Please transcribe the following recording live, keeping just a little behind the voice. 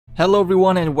Hello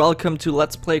everyone and welcome to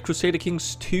Let's Play Crusader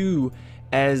Kings 2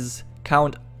 as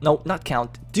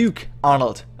Duke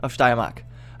Arnold of Steiermark.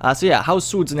 So yeah,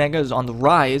 House Swordsenegger is on the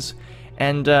rise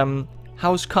and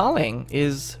House Karling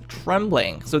is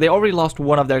trembling. So they already lost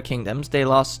one of their kingdoms. They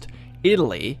lost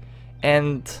Italy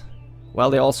and, well,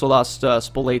 they also lost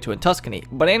Spoleto and Tuscany.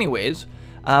 But anyways,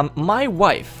 my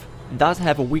wife does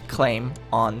have a weak claim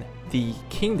on the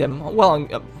kingdom, well,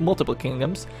 multiple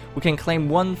kingdoms. We can claim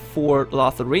one for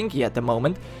Lotharingia at the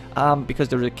moment, because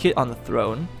there's a kid on the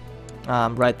throne,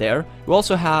 right there. We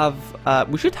also have,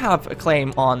 we should have a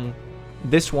claim on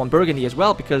this one, Burgundy, as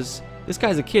well, because this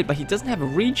guy's a kid, but he doesn't have a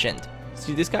regent.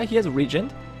 See this guy, he has a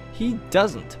regent? He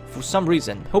doesn't, for some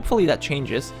reason. Hopefully that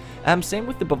changes. Same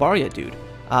with the Bavaria dude.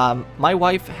 My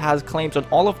wife has claims on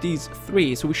all of these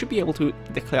three, so we should be able to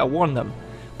declare war on them.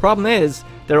 Problem is,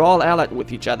 they're all allied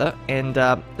with each other, and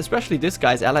especially this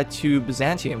guy's allied to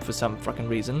Byzantium for some fucking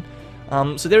reason.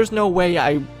 So there's no way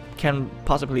I can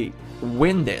possibly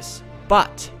win this.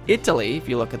 But Italy, if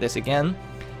you look at this again,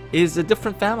 is a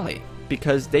different family,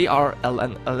 because they are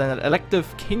an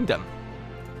elective kingdom.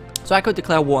 So I could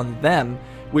declare war on them,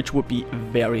 which would be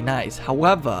very nice.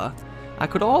 However, I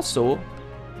could also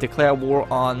declare war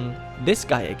on this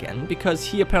guy again, because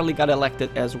he apparently got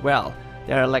elected as well.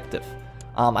 They're elective.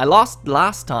 I lost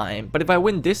last time, but if I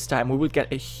win this time, we would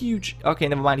get a huge... Okay,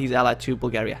 never mind, he's allied to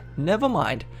Bulgaria. Never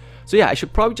mind. So yeah, I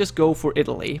should probably just go for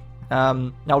Italy.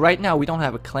 Now, right now, we don't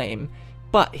have a claim,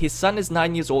 but his son is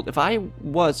 9 years old. If I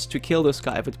was to kill this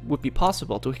guy, if it would be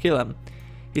possible to kill him,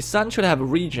 his son should have a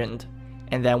regent,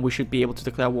 and then we should be able to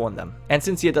declare war on them. And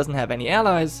since he doesn't have any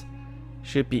allies,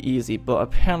 should be easy, but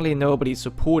apparently nobody's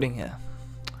supporting him.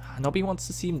 Nobody wants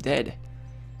to see him dead.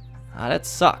 That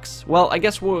sucks. Well, I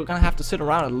guess we're gonna have to sit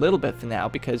around a little bit for now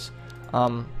because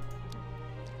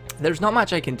there's not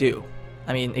much I can do.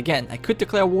 I mean, again, I could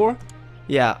declare war.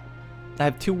 Yeah, I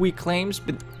have 2 weak claims,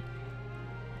 but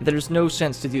there's no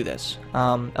sense to do this.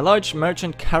 A large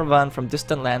merchant caravan from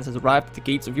distant lands has arrived at the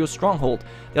gates of your stronghold.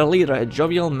 Their leader, a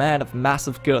jovial man of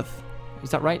massive girth,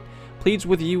 is that right? Pleads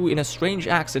with you in a strange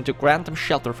accent to grant them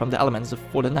shelter from the elements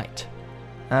for the night.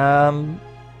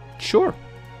 Sure.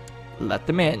 Let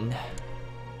them in.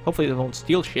 Hopefully they won't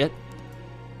steal shit.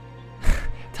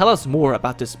 Tell us more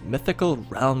about this mythical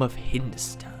realm of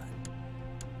Hindustan.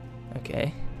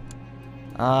 Okay.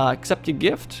 Accept your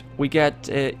gift. We get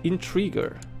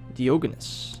Intriguer,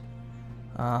 Diogenes.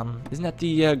 Isn't that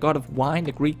the god of wine,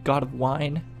 the Greek god of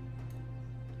wine?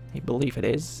 I believe it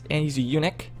is. And he's a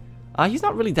eunuch. He's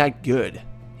not really that good.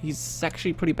 He's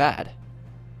actually pretty bad.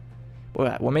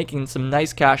 But we're making some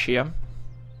nice cash here.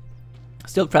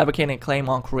 Still fabricating a claim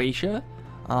on Croatia.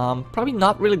 Probably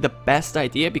not really the best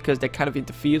idea because that kind of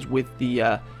interferes with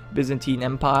the Byzantine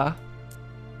Empire.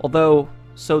 Although,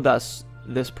 so does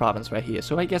this province right here.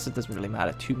 So I guess it doesn't really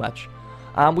matter too much.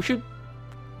 We should...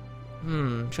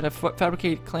 should I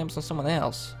fabricate claims on someone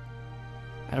else?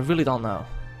 I really don't know.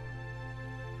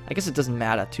 I guess it doesn't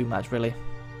matter too much, really.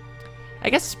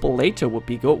 I guess Spoleto would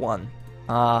be a good one.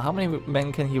 How many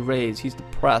men can he raise? He's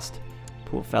depressed.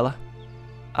 Poor fella.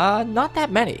 Not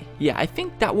that many. Yeah, I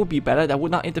think that would be better. That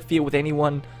would not interfere with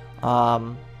anyone.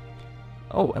 Oh,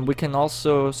 and we can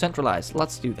also centralize.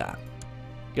 Let's do that.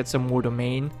 Get some more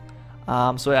domain.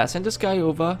 So yeah, send this guy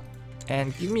over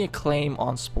and give me a claim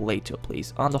on Spoleto,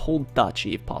 please. On the whole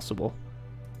duchy, if possible.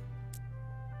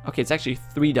 Okay, it's actually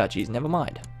 3 duchies. Never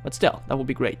mind. But still, that would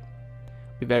be great.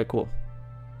 Be very cool.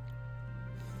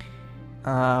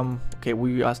 Okay,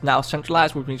 we are now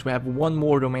centralized, which means we have 1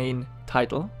 more domain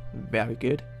title. Very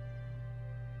good.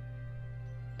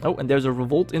 Oh, and there's a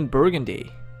revolt in Burgundy.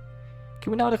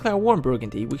 Can we now declare war in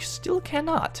Burgundy? We still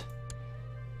cannot.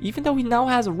 Even though he now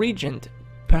has a regent.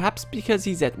 Perhaps because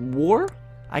he's at war?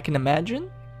 I can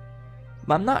imagine.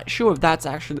 But I'm not sure if that's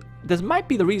actually... This might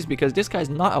be the reason because this guy's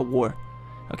not at war.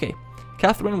 Okay.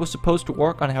 Catherine was supposed to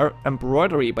work on her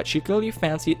embroidery, but she clearly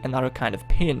fancied another kind of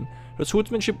pin. Her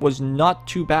swordsmanship was not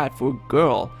too bad for a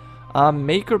girl.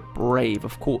 Make her brave,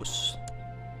 of course.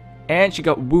 And she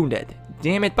got wounded.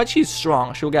 Damn it, but she's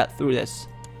strong. She'll get through this.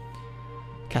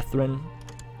 Catherine.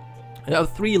 We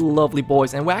have 3 lovely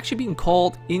boys, and we're actually being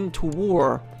called into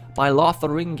war by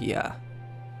Lotharingia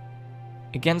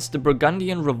against the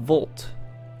Burgundian revolt.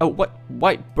 Oh, what?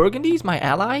 Wait, Burgundy is my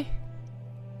ally?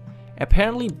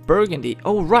 Apparently Burgundy.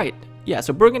 Oh, right. Yeah,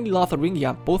 so Burgundy,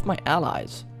 Lotharingia, both my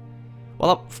allies.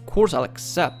 Well, of course I'll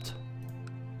accept.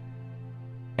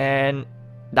 And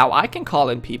now I can call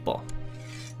in people.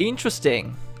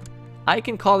 Interesting. I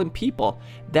can call in people.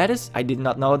 That is, I did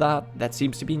not know that. That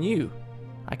seems to be new.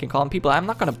 I can call in people. I'm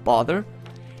not gonna bother.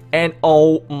 And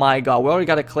oh my god, we already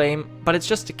got a claim, but it's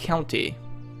just a county.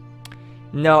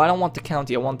 No, I don't want the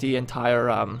county. I want the entire,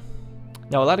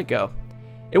 No, let it go.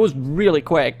 It was really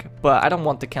quick, but I don't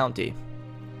want the county.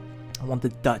 I want the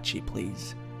duchy,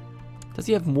 please. Does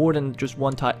he have more than just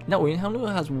one title? No, he only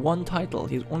has one title.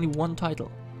 He has only one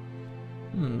title.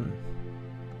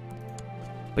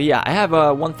 But yeah, I have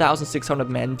 1,600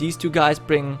 men. These two guys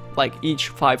bring like each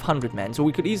 500 men, so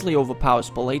we could easily overpower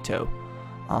Spoleto.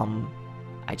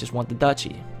 I just want the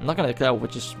duchy. I'm not gonna declare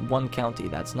with just one county.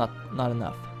 That's not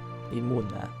enough. Need more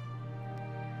than that.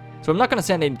 So I'm not gonna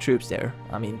send any troops there.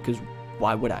 I mean, because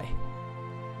why would I?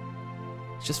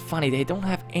 It's just funny. They don't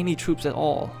have any troops at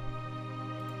all.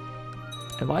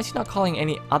 And why is he not calling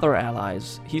any other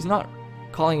allies? He's not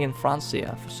calling in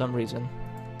Francia for some reason.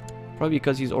 Probably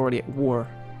because he's already at war.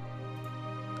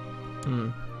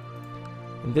 And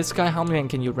this guy, how many men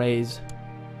can you raise?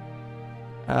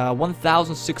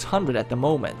 1,600 at the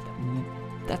moment.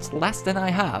 That's less than I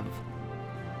have.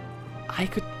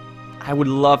 I would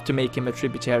love to make him a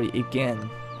tributary again.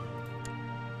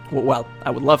 Well,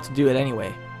 I would love to do it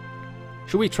anyway.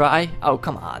 Should we try? Oh,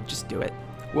 come on, just do it.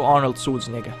 We're Arnold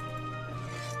Swordsenegger.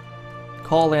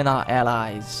 Call in our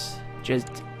allies.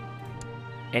 Just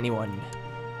anyone.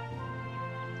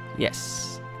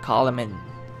 Yes, call them in.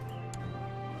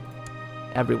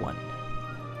 Everyone.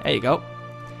 There you go.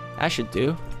 That should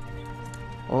do.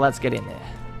 Let's get in there.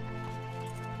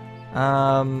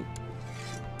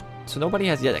 So nobody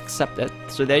has yet accepted.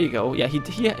 So there you go. Yeah,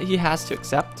 he has to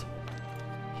accept.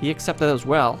 He accepted as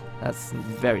well. That's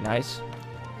very nice.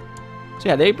 So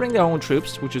yeah, they bring their own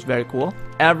troops, which is very cool.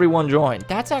 Everyone joined.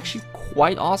 That's actually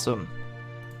quite awesome.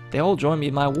 They all joined me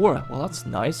in my war. Well, that's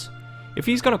nice. If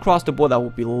he's gonna cross the border, that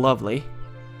would be lovely.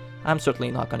 I'm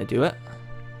certainly not gonna do it.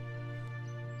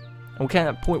 And we can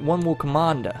appoint one more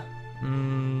commander.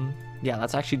 Yeah,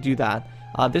 let's actually do that.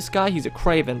 This guy, he's a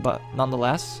craven, but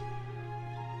nonetheless,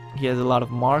 he has a lot of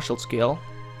martial skill.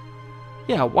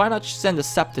 Yeah, why not send a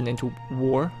Septon into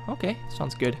war? Okay,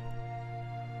 sounds good.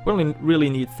 We only really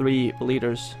need 3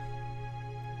 leaders.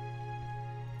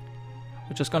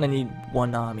 We're just gonna need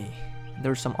 1 army.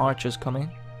 There's some archers coming.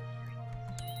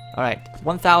 Alright,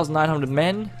 1,900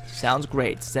 men. Sounds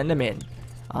great. Send them in.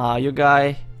 Your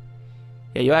guy...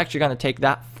 Yeah, you're actually gonna take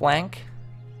that flank.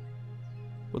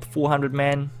 With 400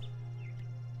 men.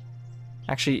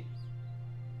 Actually...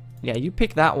 Yeah, you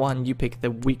pick that one. You pick the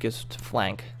weakest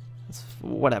flank. It's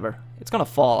whatever. It's gonna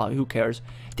fall. Who cares?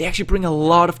 They actually bring a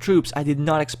lot of troops. I did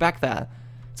not expect that.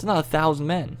 It's not 1,000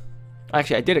 men.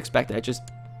 Actually, I did expect it. I just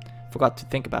forgot to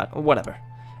think about it. Or whatever.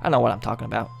 I know what I'm talking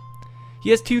about.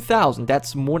 He has 2,000.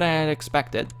 That's more than I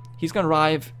expected. He's gonna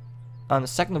arrive on the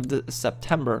 2nd of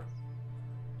September.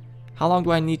 How long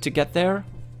do I need to get there?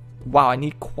 Wow, I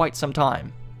need quite some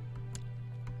time.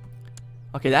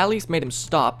 Okay, that at least made him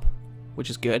stop, which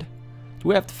is good. Do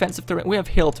we have defensive terrain? We have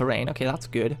hill terrain. Okay, that's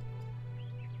good.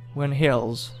 We're in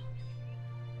hills.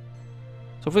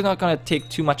 So if we're not gonna take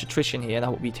too much attrition here,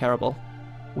 that would be terrible.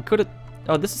 We could have...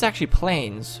 Oh, this is actually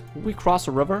plains. Will we cross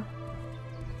a river?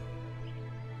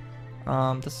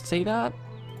 Does it say that?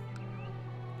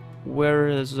 Where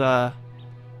is,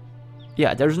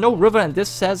 Yeah, there's no river and this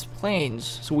says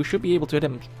plains. So we should be able to hit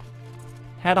him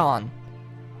head on.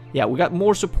 Yeah, we got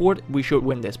more support. We should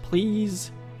win this.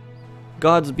 Please.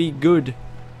 Gods be good.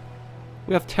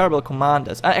 We have terrible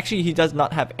commanders. Actually, he does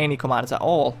not have any commanders at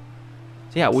all.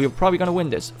 So yeah, we're probably going to win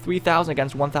this. 3,000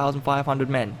 against 1,500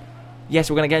 men. Yes,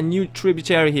 we're going to get a new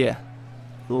tributary here.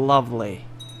 Lovely.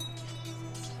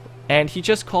 And he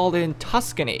just called in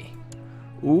Tuscany.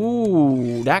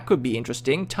 Ooh, that could be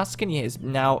interesting. Tuscany is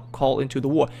now called into the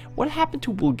war. What happened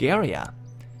to Bulgaria?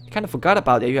 I kind of forgot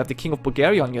about it. You have the King of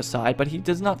Bulgaria on your side, but he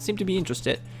does not seem to be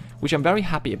interested. Which I'm very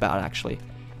happy about, actually.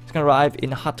 He's going to arrive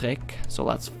in Hatrik, so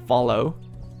let's follow.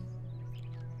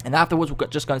 And afterwards, we're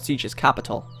just going to siege his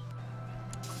capital.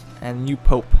 And new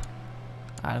Pope.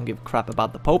 I don't give a crap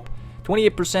about the Pope.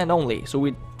 28% only, so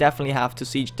we definitely have to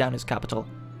siege down his capital.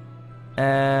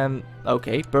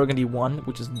 Okay, Burgundy won,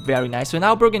 which is very nice. So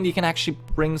now Burgundy can actually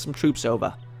bring some troops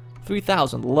over.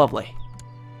 3,000, lovely.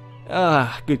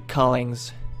 Good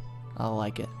Karlings. I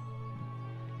like it.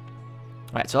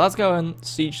 Alright, so let's go and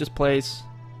siege this place.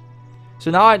 So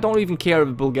now I don't even care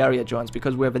if Bulgaria joins,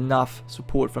 because we have enough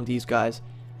support from these guys.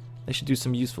 They should do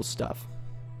some useful stuff.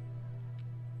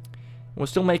 We're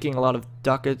still making a lot of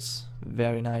ducats.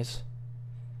 Very nice.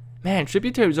 Man,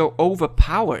 tributaries are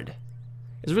overpowered.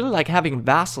 It's really like having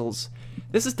vassals.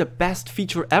 This is the best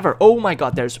feature ever. Oh my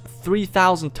god, there's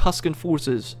 3,000 Tuscan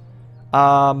forces.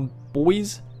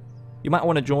 Boys, you might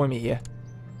want to join me here.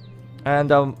 And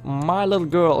my little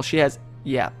girl, she has...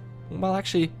 Yeah. Well,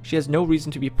 actually, she has no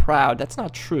reason to be proud. That's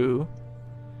not true.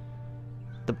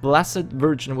 The Blessed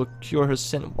Virgin will cure her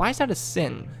sin. Why is that a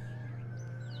sin?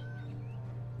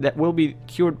 That will be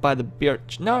cured by the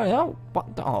birch. No, no. What?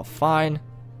 Oh, fine.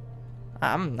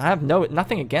 I have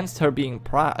nothing against her being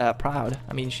proud.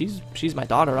 I mean, she's my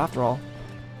daughter after all.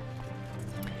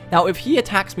 Now, if he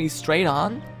attacks me straight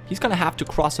on, he's gonna have to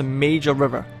cross a major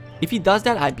river. If he does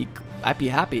that, I'd be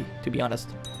happy, to be honest.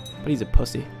 But he's a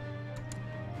pussy.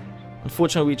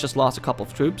 Unfortunately, we just lost a couple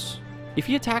of troops. If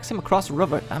he attacks him across the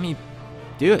river, I mean,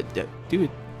 do it.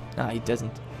 No, he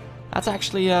doesn't. That's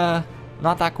actually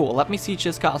not that cool. Let me siege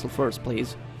this castle first,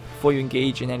 please, before you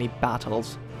engage in any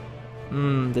battles.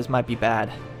 This might be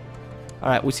bad.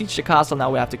 Alright, we siege the castle,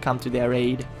 now we have to come to their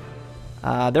aid.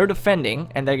 They're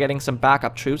defending, and they're getting some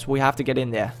backup troops. We have to get in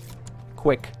there.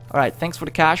 Quick. Alright, thanks for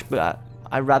the cash, but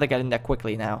I'd rather get in there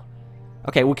quickly now.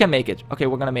 Okay, we can make it. Okay,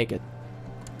 we're gonna make it.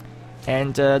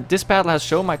 And this battle has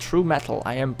shown my true mettle.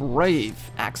 I am brave.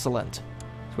 Excellent.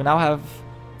 So we now have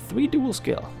 3 dual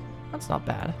skill. That's not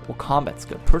bad. Or combat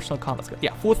skill. Personal combat skill.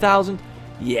 Yeah, 4,000.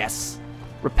 Yes.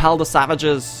 Repel the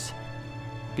savages.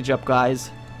 Good job,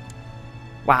 guys.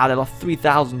 Wow, they lost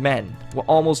 3,000 men. We're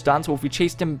almost done, so if we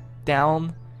chase them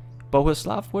down...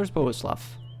 Bohuslav? Where's Bohuslav?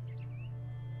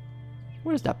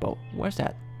 Where's that boat? Where's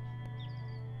that?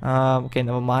 Okay,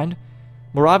 never mind.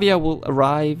 Moravia will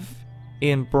arrive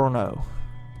in Brno.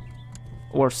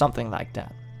 Or something like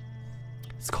that.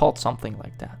 It's called something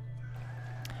like that.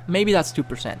 Maybe that's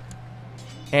 2%.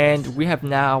 And we have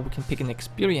now, we can pick an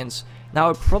experience. Now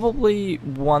I probably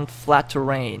want flat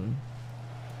terrain.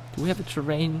 Do we have the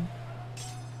terrain?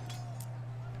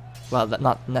 Well,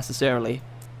 not necessarily.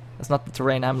 That's not the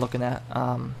terrain I'm looking at.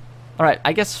 Alright,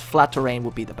 I guess flat terrain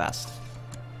would be the best.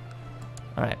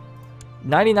 Alright.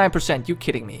 99%, you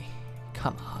kidding me?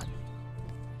 Come on.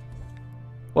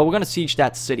 Well, we're gonna siege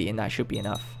that city and that should be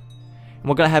enough. And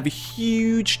we're gonna have a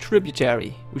huge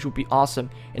tributary, which would be awesome.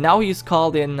 And now he's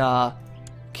called in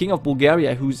King of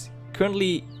Bulgaria, who's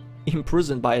currently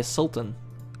imprisoned by a sultan.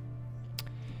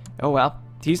 Oh well,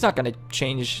 he's not gonna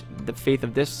change the fate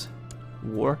of this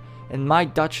war. And my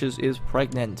duchess is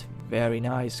pregnant. Very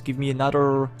nice. Give me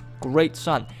another great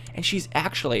son. And she's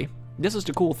actually, this is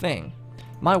the cool thing,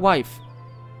 my wife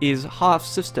is half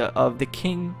sister of the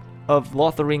king of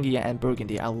Lotharingia and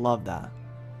Burgundy. I love that.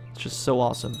 It's just so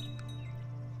awesome.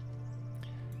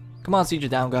 Come on, siege it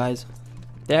down, guys.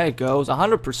 There it goes.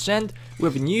 100%. We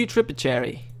have a new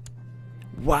tributary.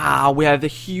 Wow, we have the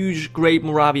huge Great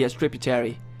Moravia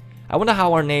tributary. I wonder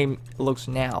how our name looks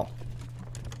now.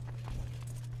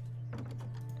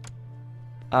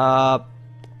 Oh,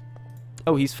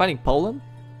 he's fighting Poland?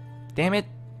 Damn it.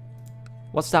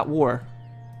 What's that war?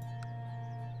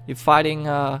 You're fighting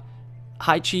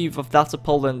High Chief of that's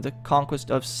Poland, the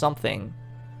conquest of something.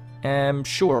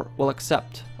 Sure, we'll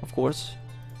accept, of course.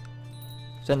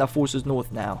 Send our forces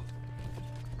north now.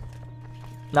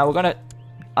 Now we're gonna,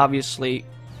 obviously,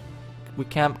 we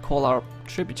can't call our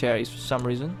tributaries for some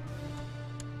reason.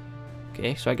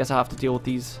 Okay, so I guess I have to deal with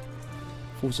these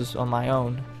forces on my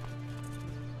own.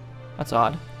 That's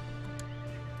odd.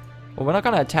 Well, we're not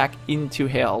gonna attack into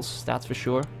Hales, that's for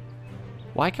sure.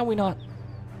 Why can we not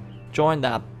join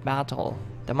that battle?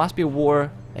 There must be a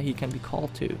war that he can be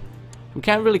called to. We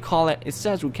can't really call it. It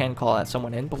says we can call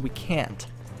someone in, but we can't.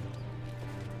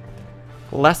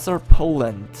 Lesser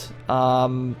Poland.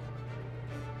 No,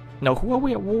 who are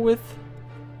we at war with?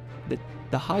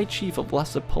 The High Chief of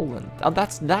Lesser Poland. Oh,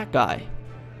 that's that guy.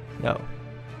 No.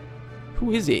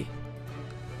 Who is he?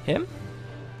 Him?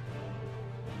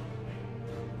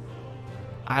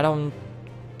 I don't...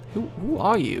 Who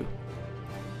are you?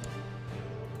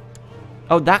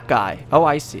 Oh, that guy. Oh,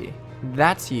 I see.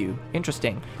 That's you.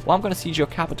 Interesting. Well, I'm gonna siege your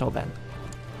capital then.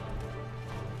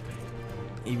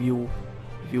 If you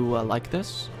like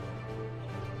this.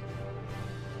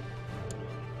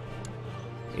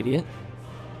 Idiot.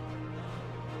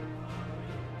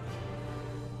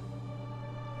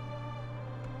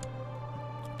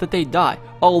 Did they die?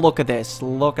 Oh, look at this.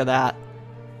 Look at that.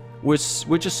 We're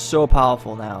just so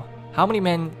powerful now. How many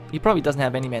men? He probably doesn't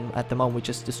have any men at the moment. We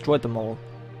just destroyed them all.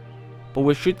 But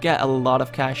we should get a lot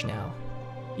of cash now.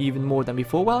 Even more than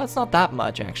before. Well, it's not that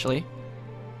much, actually.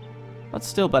 But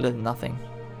still better than nothing.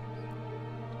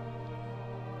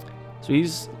 So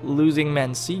he's losing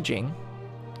men sieging,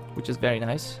 which is very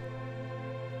nice.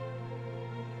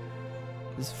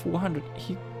 There's 400.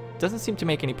 He doesn't seem to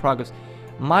make any progress.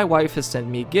 My wife has sent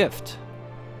me a gift.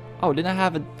 Oh, didn't I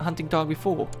have a hunting dog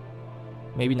before?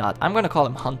 Maybe not. I'm gonna call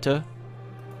him Hunter.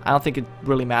 I don't think it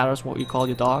really matters what you call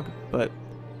your dog, but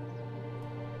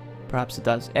perhaps it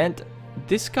does. And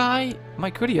this guy, my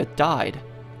courier, died.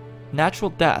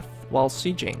 Natural death while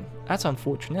sieging. That's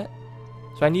unfortunate.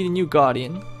 So I need a new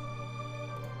guardian.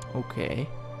 Okay.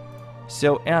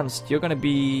 So Ernst, you're gonna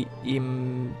be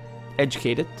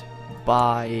educated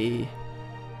by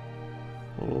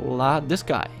this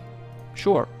guy.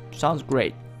 Sure, sounds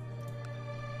great.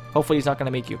 Hopefully he's not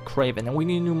gonna make you a craven. And we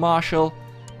need a new marshal.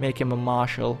 Make him a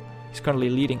marshal. He's currently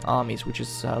leading armies, which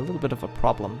is a little bit of a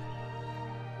problem.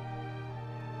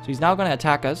 So he's now gonna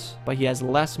attack us, but he has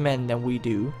less men than we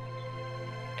do.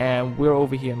 And we're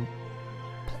over here in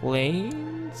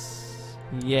plains?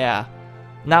 Yeah.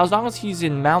 Now, as long as he's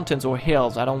in mountains or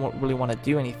hills, I don't really want to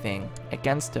do anything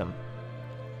against him.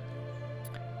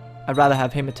 I'd rather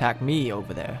have him attack me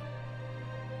over there.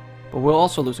 But we're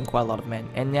also losing quite a lot of men.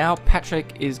 And now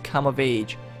Patrick is come of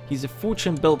age. He's a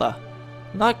fortune builder.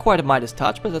 Not quite a Midas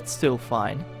touch, but that's still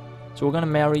fine. So we're going to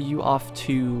marry you off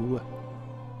to...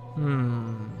 I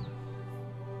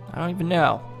don't even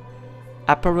know.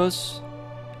 Epirus,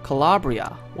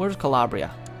 Calabria. Where's Calabria?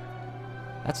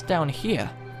 That's down here.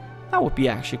 That would be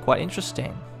actually quite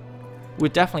interesting.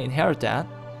 We'd definitely inherit that.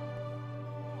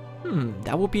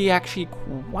 That would be actually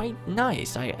quite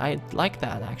nice. I like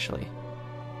that, actually.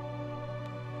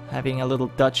 Having a little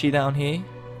duchy down here.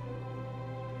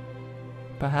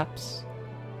 Perhaps.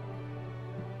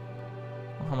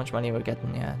 How much money we're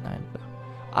getting? Yeah,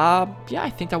 9. Yeah, I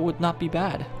think that would not be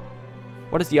bad.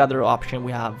 What is the other option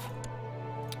we have?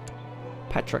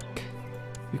 Patrick.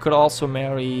 We could also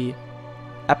marry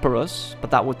Epirus, but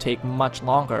that would take much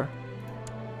longer.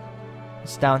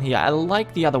 It's down here. I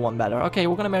like the other one better. Okay,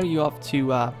 we're gonna marry you off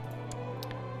to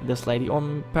this lady, or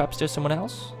perhaps there's someone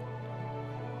else.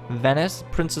 Venice,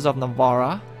 Princess of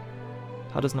Navarra.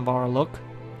 How does Navarra look?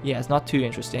 Yeah, it's not too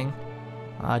interesting.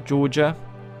 Georgia.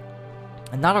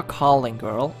 Another Karling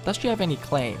girl. Does she have any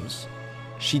claims?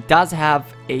 She does have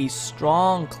a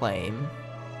strong claim,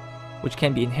 which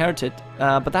can be inherited,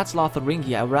 but that's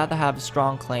Lotharingia. I'd rather have a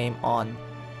strong claim on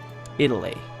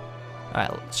Italy.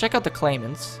 Alright, let's check out the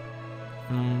claimants.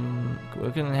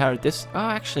 We can inherit this. Oh,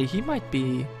 actually, he might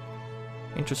be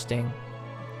interesting.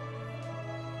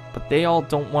 But they all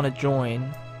don't want to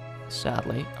join,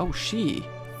 sadly. Oh, she.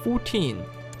 14.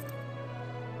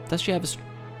 Does she have a...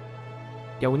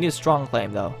 Yeah, we need a strong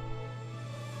claim, though.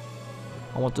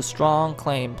 I want the strong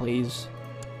claim, please.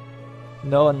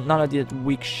 No, none of the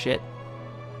weak shit.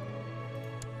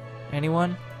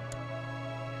 Anyone?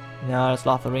 No, it's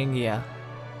Lotharingia.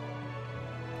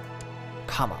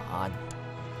 Come on.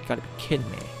 You gotta be kidding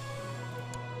me.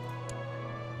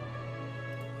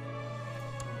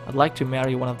 I'd like to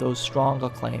marry one of those stronger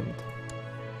claimed.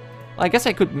 Well, I guess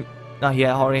I could... Oh,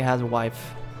 yeah, already has a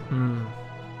wife.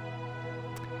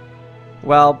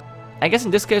 Well, I guess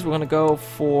in this case we're gonna go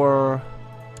for...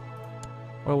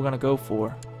 What are we gonna go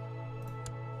for?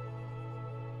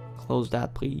 Close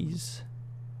that, please.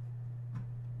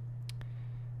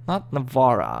 Not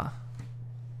Navarra.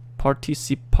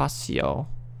 Participacio.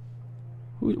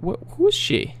 Who is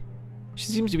she? She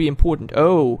seems to be important.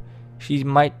 Oh, she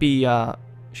might be,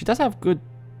 she does have good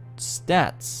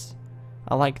stats.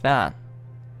 I like that.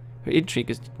 Her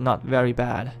intrigue is not very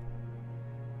bad.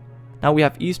 Now we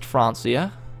have East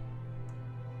Francia,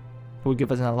 who will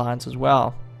give us an alliance as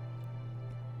well.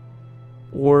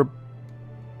 Or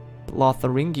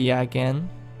Lotharingia again.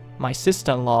 My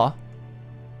sister-in-law.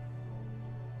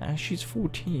 She's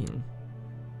 14.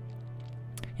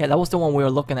 Yeah, that was the one we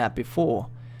were looking at before.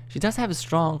 She does have a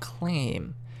strong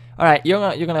claim. Alright, you're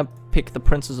gonna pick the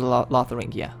Princess of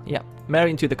Lotharingia. Yeah,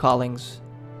 marrying to the Karlings.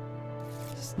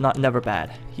 It's never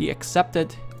bad. He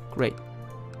accepted. Great.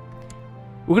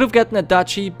 We could have gotten a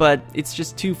duchy, but it's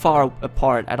just too far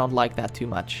apart. I don't like that too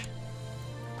much.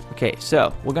 Okay,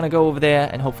 so we're gonna go over there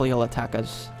and hopefully he'll attack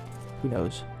us. Who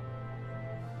knows?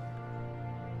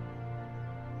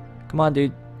 Come on,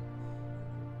 dude.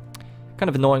 Kind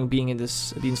of annoying being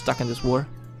stuck in this war.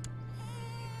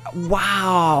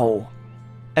 Wow!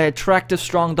 An attractive,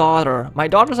 strong daughter. My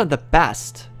daughters are the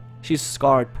best. She's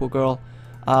scarred, poor girl.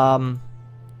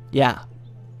 Yeah.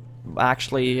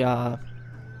 Actually, what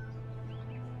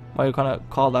are you gonna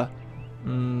call her?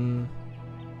 Don't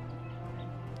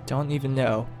even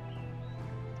know.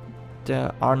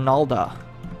 The Arnolda.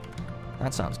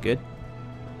 That sounds good.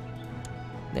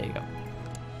 There you go.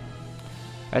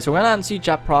 Alright, so we're gonna unsiege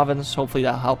that province. Hopefully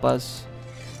that'll help us.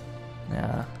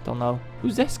 Yeah, don't know.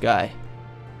 Who's this guy?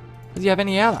 Does he have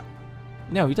any allies?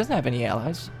 No, he doesn't have any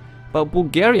allies. But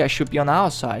Bulgaria should be on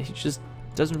our side. He just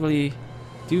doesn't really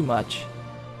do much.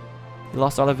 He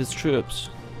lost all of his troops.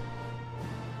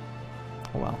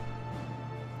 Oh well.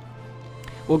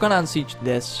 We're gonna unsiege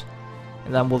this.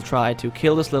 And then we'll try to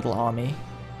kill this little army.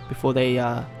 Before they,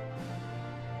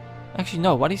 Actually,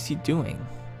 no. What is he doing?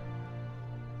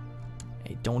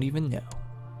 I don't even know.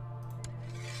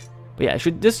 But yeah,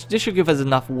 this should give us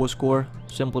enough war score,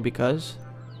 simply because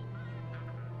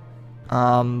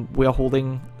we are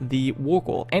holding the war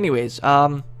goal. Anyways,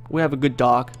 we have a good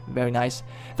dog. Very nice.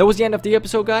 That was the end of the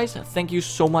episode, guys. Thank you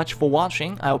so much for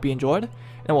watching. I hope you enjoyed,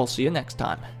 and we'll see you next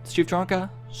time. It's Chief Gironca,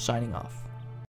 signing off.